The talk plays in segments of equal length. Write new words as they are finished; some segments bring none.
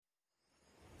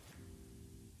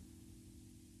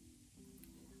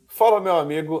Fala, meu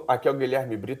amigo, aqui é o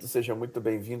Guilherme Brito, seja muito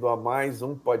bem-vindo a mais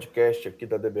um podcast aqui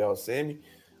da DBLCM,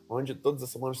 onde todas as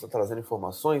semanas está trazendo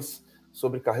informações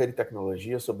sobre carreira e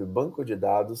tecnologia, sobre banco de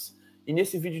dados. E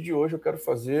nesse vídeo de hoje eu quero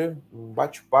fazer um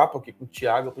bate-papo aqui com o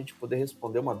Thiago para a gente poder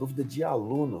responder uma dúvida de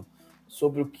aluno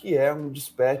sobre o que é um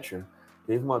dispatcher.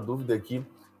 Teve uma dúvida aqui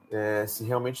se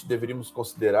realmente deveríamos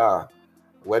considerar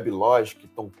WebLogic,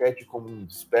 Tomcat como um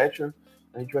dispatcher.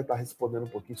 A gente vai estar respondendo um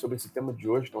pouquinho sobre esse tema de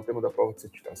hoje, que é um tema da prova de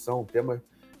certificação, um tema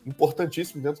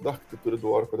importantíssimo dentro da arquitetura do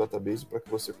Oracle Database para que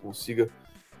você consiga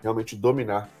realmente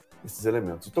dominar esses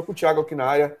elementos. Estou com o Thiago aqui na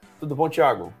área. Tudo bom,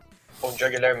 Thiago? Bom dia,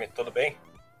 Guilherme. Tudo bem?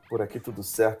 Por aqui tudo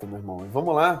certo, meu irmão. E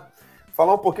vamos lá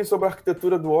falar um pouquinho sobre a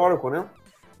arquitetura do Oracle,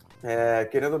 né?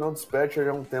 Querendo ou não, dispatcher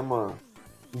é um tema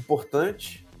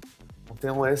importante, um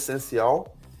tema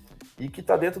essencial e que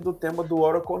está dentro do tema do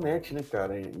Oracle Net, né,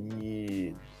 cara?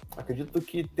 E acredito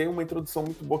que tem uma introdução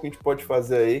muito boa que a gente pode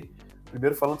fazer aí.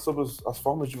 Primeiro falando sobre as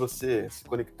formas de você se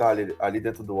conectar ali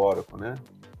dentro do Oracle, né?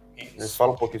 Isso.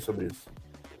 Fala um pouquinho sobre isso.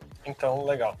 Então,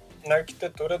 legal. Na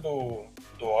arquitetura do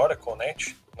Oracle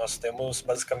Net, nós temos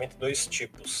basicamente dois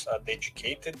tipos. A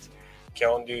Dedicated, que é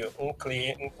onde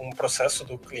um processo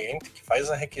do cliente que faz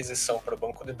a requisição para o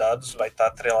banco de dados vai estar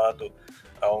atrelado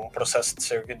a um processo de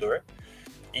servidor.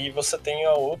 E você tem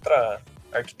a outra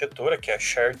arquitetura, que é a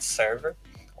Shared Server,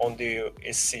 onde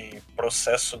esse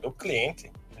processo do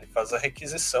cliente ele faz a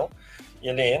requisição e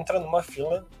ele entra numa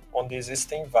fila onde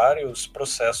existem vários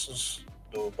processos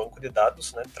do banco de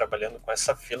dados, né, trabalhando com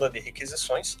essa fila de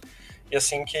requisições, e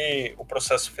assim que o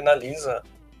processo finaliza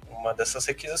uma dessas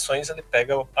requisições, ele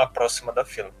pega a próxima da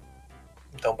fila.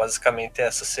 Então, basicamente,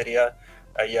 essa seria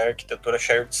aí a arquitetura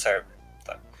Shared Server.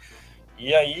 Tá?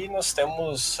 E aí nós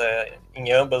temos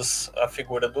em ambas a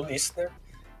figura do listener,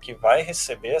 que vai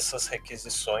receber essas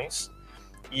requisições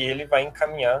e ele vai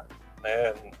encaminhar,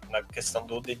 né, na questão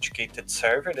do Dedicated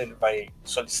Server, ele vai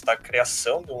solicitar a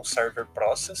criação de um Server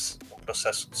Process, um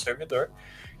processo do servidor,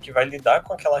 que vai lidar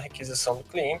com aquela requisição do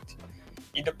cliente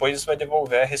e depois vai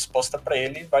devolver a resposta para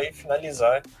ele e vai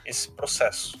finalizar esse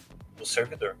processo do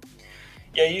servidor.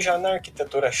 E aí já na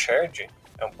arquitetura Shared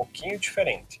é um pouquinho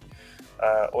diferente.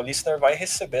 O listener vai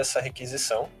receber essa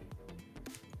requisição.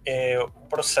 O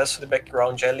processo de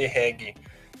background LREG,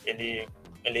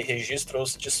 ele registra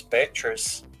os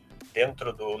dispatchers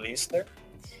dentro do listener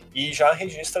e já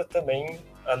registra também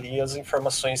ali as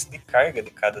informações de carga de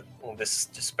cada um desses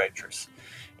dispatchers.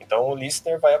 Então o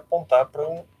listener vai apontar para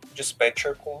um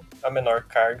dispatcher com a menor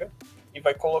carga e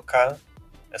vai colocar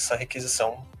essa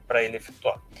requisição para ele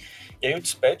efetuar. E aí o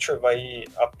dispatcher vai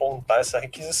apontar essa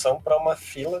requisição para uma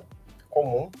fila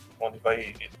comum, onde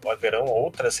haverão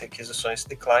outras requisições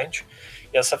de client,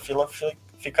 e essa fila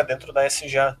fica dentro da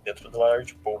SGA, dentro do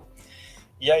Large Pool.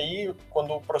 E aí,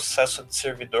 quando o processo de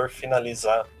servidor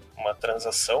finalizar uma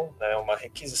transação, né, uma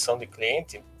requisição de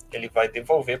cliente, ele vai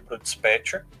devolver para o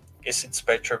dispatcher, esse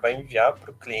dispatcher vai enviar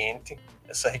para o cliente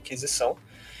essa requisição,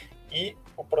 e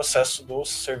o processo do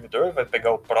servidor vai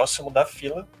pegar o próximo da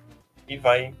fila e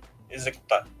vai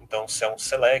executar. Então, se é um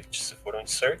select, se for um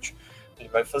insert, ele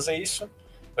vai fazer isso,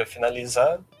 vai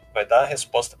finalizar, vai dar a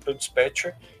resposta para o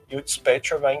dispatcher e o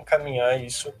dispatcher vai encaminhar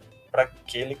isso para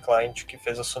aquele cliente que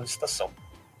fez a solicitação.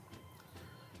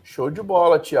 Show de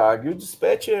bola, Thiago. E o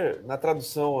dispatcher, na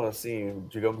tradução, assim,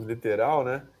 digamos, literal,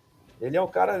 né? Ele é o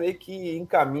cara meio que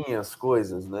encaminha as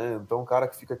coisas, né? Então, o cara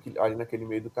que fica ali naquele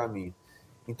meio do caminho.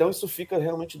 Então, isso fica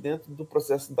realmente dentro do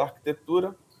processo da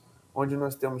arquitetura, onde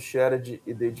nós temos shared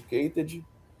e dedicated.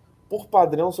 Por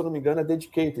padrão, se eu não me engano, é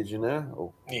dedicated, né?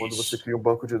 Quando você cria um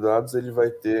banco de dados, ele vai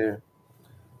ter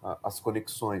as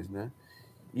conexões, né?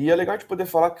 E é legal de poder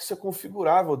falar que isso é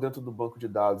configurável dentro do banco de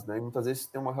dados, né? E muitas vezes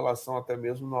tem uma relação até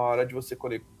mesmo na hora de você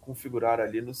configurar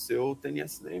ali no seu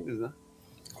TNS Names, né?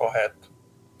 Correto.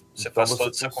 Você então faz toda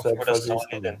essa configuração ali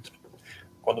também dentro.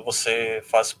 Quando você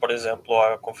faz, por exemplo,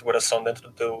 a configuração dentro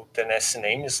do TNS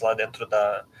Names, lá dentro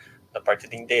da parte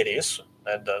de endereço,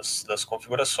 né, das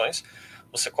configurações,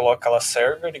 você coloca lá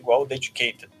server igual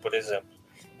dedicated, por exemplo.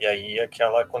 E aí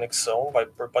aquela conexão vai,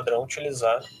 por padrão,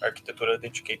 utilizar a arquitetura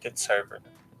dedicated server.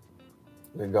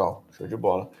 Legal, show de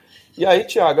bola. E aí,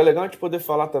 Thiago, é legal a gente poder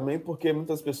falar também, porque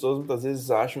muitas pessoas muitas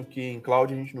vezes acham que em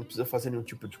cloud a gente não precisa fazer nenhum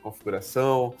tipo de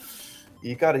configuração.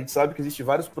 E, cara, a gente sabe que existem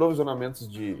vários provisionamentos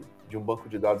de um banco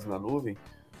de dados na nuvem,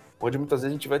 onde muitas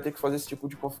vezes a gente vai ter que fazer esse tipo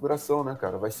de configuração, né,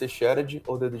 cara? Vai ser shared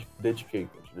ou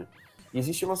dedicated, né? E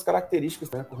existem umas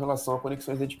características, né, com relação a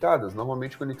conexões dedicadas.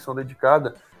 Normalmente, conexão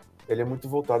dedicada, ele é muito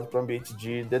voltado para o ambiente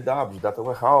de DW, Data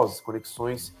Warehouse,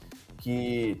 conexões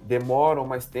que demoram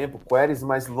mais tempo, queries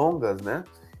mais longas, né?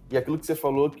 E aquilo que você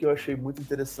falou que eu achei muito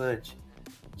interessante,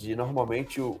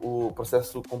 normalmente o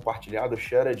processo compartilhado, o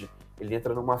shared, ele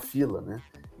entra numa fila, né?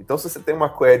 Então, se você tem uma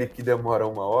query que demora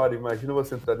 1 hora, imagina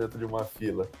você entrar dentro de uma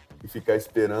fila e ficar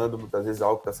esperando, muitas vezes,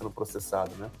 algo que está sendo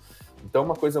processado, né? Então, é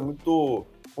uma coisa muito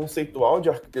conceitual de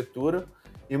arquitetura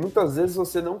e muitas vezes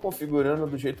você não configurando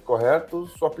do jeito correto,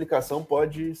 sua aplicação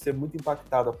pode ser muito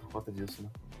impactada por conta disso, né?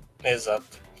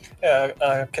 Exato.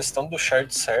 A questão do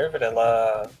shared server,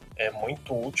 ela é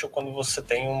muito útil quando você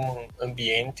tem um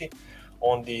ambiente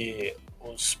onde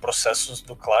os processos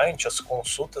do cliente, as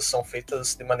consultas são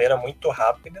feitas de maneira muito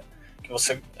rápida, que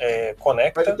você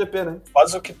conecta, LTP, né?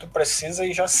 faz o que tu precisa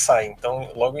e já sai.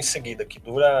 Então, logo em seguida, que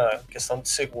dura questão de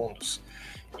segundos.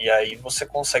 E aí você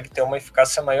consegue ter uma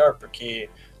eficácia maior,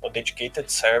 porque no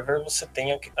Dedicated Server você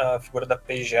tem a figura da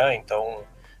PGA, então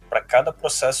para cada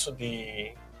processo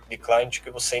de client que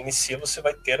você inicia, você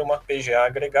vai ter uma PGA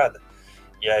agregada.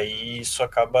 E aí isso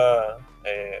acaba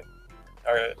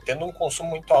tendo um consumo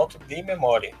muito alto de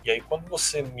memória. E aí quando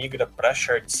você migra para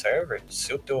Shared Server,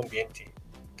 se o teu ambiente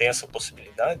tem essa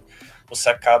possibilidade, você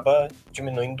acaba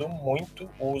diminuindo muito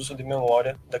o uso de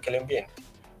memória daquele ambiente.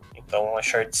 Então a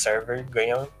Shared Server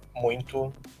ganha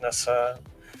muito nessa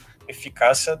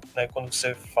eficácia, né, quando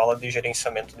você fala de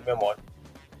gerenciamento de memória.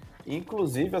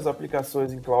 Inclusive, as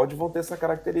aplicações em cloud vão ter essa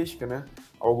característica, né?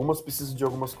 Algumas precisam de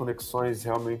algumas conexões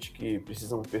realmente que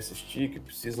precisam persistir,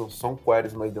 são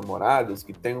queries mais demoradas,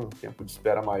 que têm um tempo de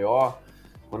espera maior.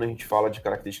 Quando a gente fala de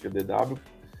característica DW,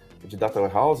 de Data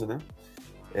Warehouse, né?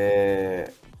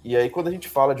 E aí, quando a gente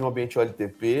fala de um ambiente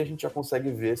OLTP, a gente já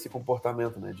consegue ver esse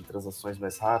comportamento, né? De transações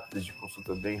mais rápidas, de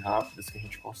consultas bem rápidas, que a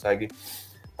gente consegue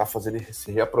estar fazendo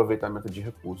esse reaproveitamento de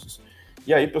recursos.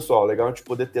 E aí, pessoal, legal a gente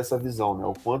poder ter essa visão, né?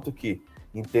 O quanto que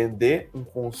entender um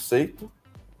conceito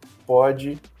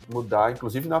pode mudar,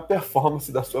 inclusive na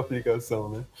performance da sua aplicação,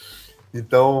 né?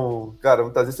 Então, cara,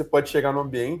 muitas vezes você pode chegar no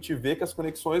ambiente e ver que as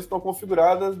conexões estão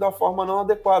configuradas da forma não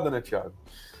adequada, né, Thiago?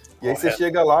 E aí você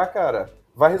chega lá, cara,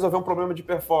 vai resolver um problema de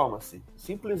performance.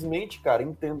 Simplesmente, cara,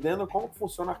 entendendo como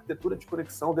funciona a arquitetura de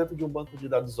conexão dentro de um banco de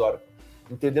dados Oracle.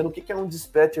 Entendendo o que é um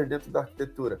dispatcher dentro da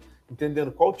arquitetura,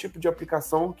 entendendo qual tipo de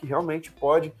aplicação que realmente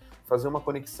pode fazer uma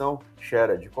conexão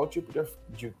shared, qual tipo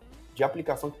de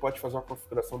aplicação que pode fazer uma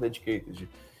configuração dedicated.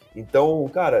 Então,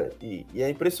 cara, e é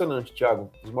impressionante, Thiago,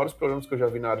 os maiores problemas que eu já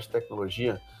vi na área de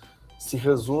tecnologia se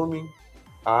resumem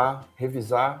a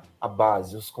revisar a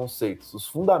base, os conceitos, os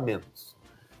fundamentos.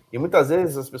 E muitas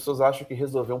vezes as pessoas acham que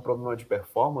resolver um problema de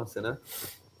performance, né,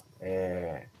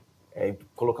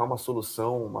 colocar uma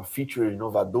solução, uma feature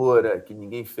inovadora que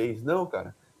ninguém fez. Não,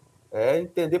 cara. É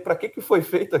entender para que foi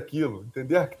feito aquilo,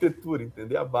 entender a arquitetura,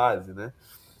 entender a base, né?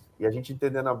 E a gente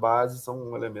entendendo a base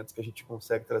são elementos que a gente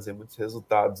consegue trazer muitos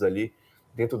resultados ali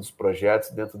dentro dos projetos,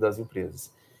 dentro das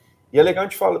empresas. E é legal a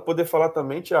gente poder falar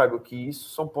também, Thiago, que isso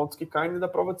são pontos que caem da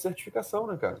prova de certificação,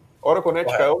 né, cara? Oracle Net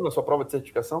caiu na sua prova de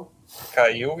certificação?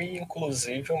 Caiu, e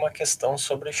inclusive uma questão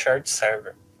sobre shared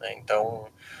server, né? Então,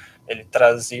 ele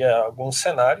trazia alguns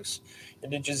cenários,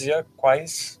 ele dizia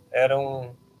quais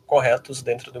eram corretos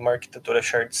dentro de uma arquitetura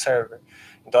shared server.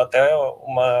 Então, até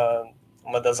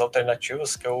uma das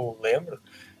alternativas que eu lembro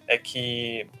é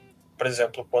que, por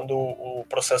exemplo, quando o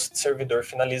processo de servidor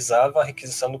finalizava a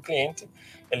requisição do cliente,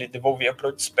 ele devolvia para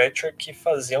o dispatcher, que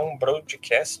fazia um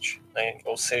broadcast, né?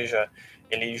 Ou seja,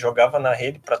 ele jogava na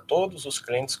rede para todos os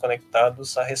clientes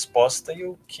conectados a resposta, e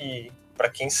o que para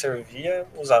quem servia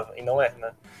usava, e não é,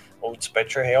 né? O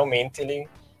dispatcher realmente ele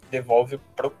devolve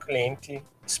para o cliente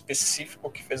específico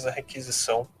que fez a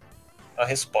requisição a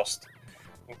resposta.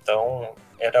 Então,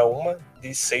 era uma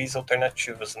de 6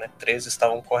 alternativas, né? 3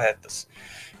 estavam corretas.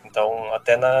 Então,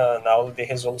 até na aula de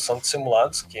resolução de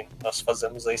simulados, que nós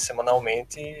fazemos aí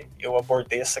semanalmente, eu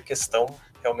abordei essa questão,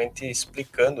 realmente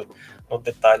explicando no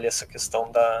detalhe essa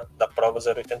questão da prova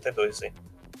 082 aí.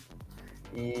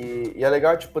 E é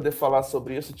legal de poder falar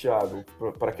sobre isso, Thiago.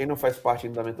 Para quem não faz parte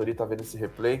ainda da mentoria e está vendo esse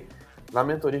replay, na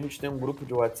mentoria a gente tem um grupo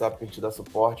de WhatsApp que a gente dá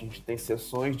suporte, a gente tem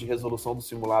sessões de resolução dos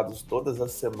simulados todas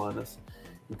as semanas.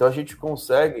 Então a gente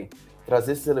consegue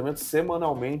trazer esses elementos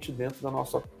semanalmente dentro do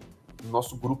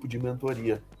nosso grupo de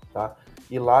mentoria, tá?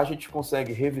 E lá a gente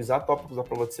consegue revisar tópicos da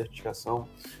prova de certificação,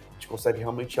 a gente consegue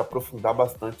realmente aprofundar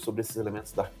bastante sobre esses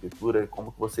elementos da arquitetura e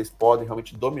como que vocês podem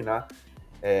realmente dominar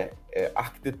a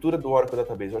arquitetura do Oracle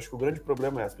Database. Eu acho que o grande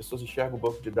problema é as pessoas enxergam o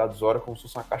banco de dados Oracle como se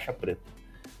fosse uma caixa preta,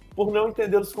 por não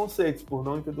entender os conceitos, por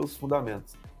não entender os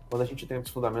fundamentos. Quando a gente tem os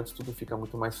fundamentos, tudo fica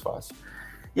muito mais fácil.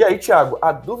 E aí, Thiago,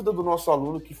 a dúvida do nosso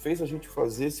aluno que fez a gente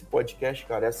fazer esse podcast,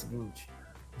 cara, é a seguinte: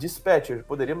 Dispatcher,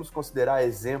 poderíamos considerar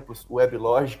exemplos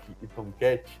WebLogic e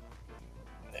Tomcat?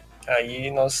 Aí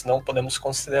nós não podemos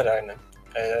considerar, né?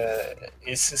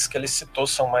 Esses que ele citou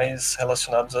são mais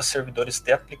relacionados a servidores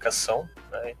de aplicação,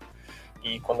 né?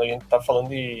 E quando a gente está falando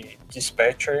de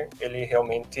dispatcher, ele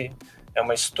realmente é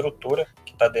uma estrutura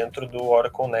que está dentro do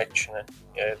Oracle Net, né?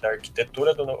 Da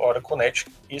arquitetura do Oracle Net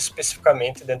e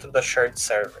especificamente dentro da Shared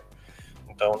Server.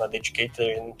 Então, na Dedicated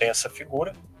ele não tem essa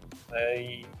figura, né?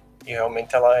 E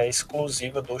realmente ela é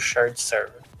exclusiva do Shared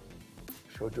Server.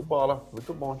 Show de bola.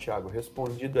 Muito bom, Thiago.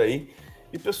 Respondido aí.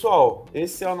 E, pessoal,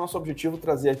 esse é o nosso objetivo,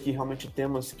 trazer aqui realmente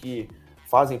temas que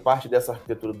fazem parte dessa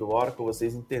arquitetura do Oracle,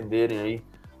 vocês entenderem aí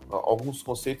alguns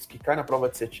conceitos que caem na prova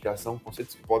de certificação,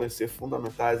 conceitos que podem ser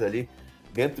fundamentais ali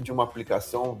dentro de uma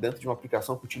aplicação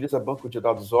que utiliza banco de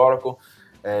dados Oracle.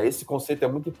 Esse conceito é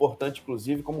muito importante,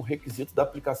 inclusive, como requisito da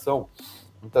aplicação.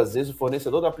 Muitas vezes o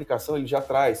fornecedor da aplicação ele já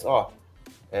traz,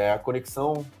 a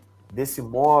conexão desse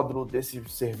módulo, desse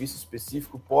serviço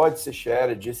específico pode ser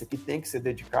shared, esse aqui tem que ser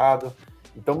dedicado.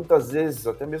 Então, muitas vezes,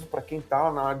 até mesmo para quem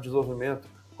está na área de desenvolvimento,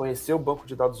 conhecer o banco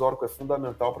de dados Oracle é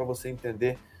fundamental para você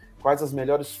entender quais as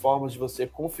melhores formas de você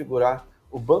configurar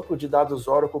o banco de dados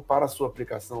Oracle para a sua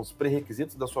aplicação, os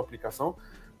pré-requisitos da sua aplicação,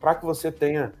 para que você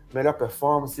tenha melhor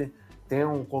performance, tenha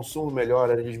um consumo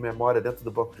melhor de memória dentro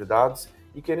do banco de dados.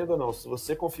 E, querendo ou não, se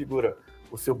você configura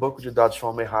o seu banco de dados de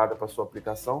forma errada para a sua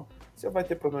aplicação, você vai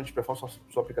ter problema de performance,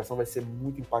 sua aplicação vai ser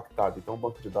muito impactada. Então, o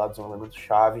banco de dados é um elemento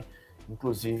chave,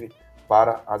 inclusive,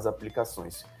 para as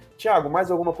aplicações. Tiago, mais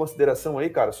alguma consideração aí,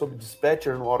 cara, sobre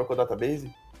dispatcher no Oracle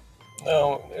Database?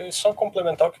 Não, só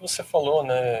complementar o que você falou,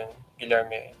 né,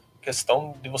 Guilherme? A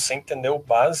questão de você entender o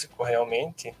básico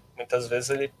realmente, muitas vezes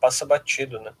ele passa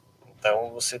batido, né? Então,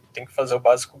 você tem que fazer o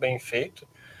básico bem feito,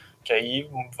 que aí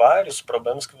vários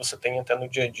problemas que você tem até no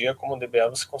dia a dia como DBA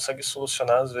você consegue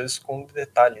solucionar às vezes com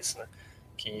detalhes, né?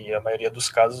 Que a maioria dos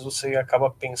casos você acaba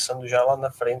pensando já lá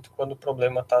na frente quando o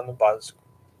problema está no básico.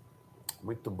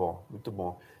 Muito bom, muito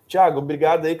bom. Tiago,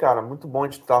 obrigado aí, cara. Muito bom a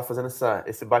gente estar fazendo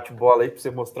esse bate-bola aí para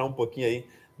você mostrar um pouquinho aí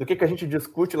do que a gente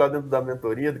discute lá dentro da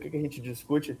mentoria, do que a gente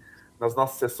discute nas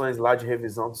nossas sessões lá de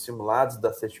revisão dos simulados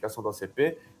da certificação da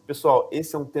OCP. Pessoal,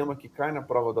 esse é um tema que cai na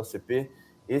prova da OCP.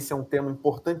 Esse é um tema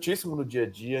importantíssimo no dia a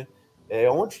dia.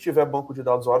 Onde tiver banco de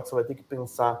dados Oracle, você vai ter que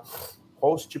pensar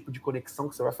qual os tipos de conexão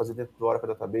que você vai fazer dentro do Oracle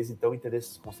Database. Então, entender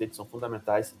esses conceitos são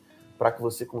fundamentais para que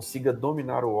você consiga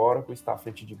dominar o Oracle, estar à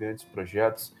frente de grandes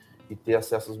projetos e ter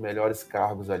acesso aos melhores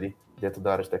cargos ali dentro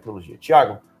da área de tecnologia.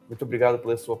 Tiago, muito obrigado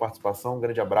pela sua participação, um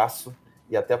grande abraço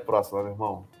e até a próxima, meu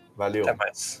irmão. Valeu. Até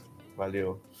mais.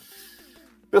 Valeu.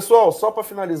 Pessoal, só para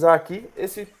finalizar aqui,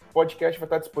 esse podcast vai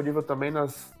estar disponível também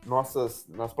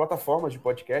nas plataformas de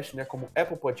podcast, né, como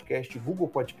Apple Podcast, Google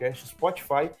Podcast,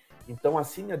 Spotify. Então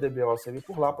assine a DBOCM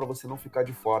por lá para você não ficar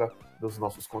de fora dos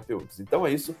nossos conteúdos. Então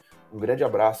é isso, um grande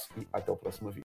abraço e até o próximo vídeo.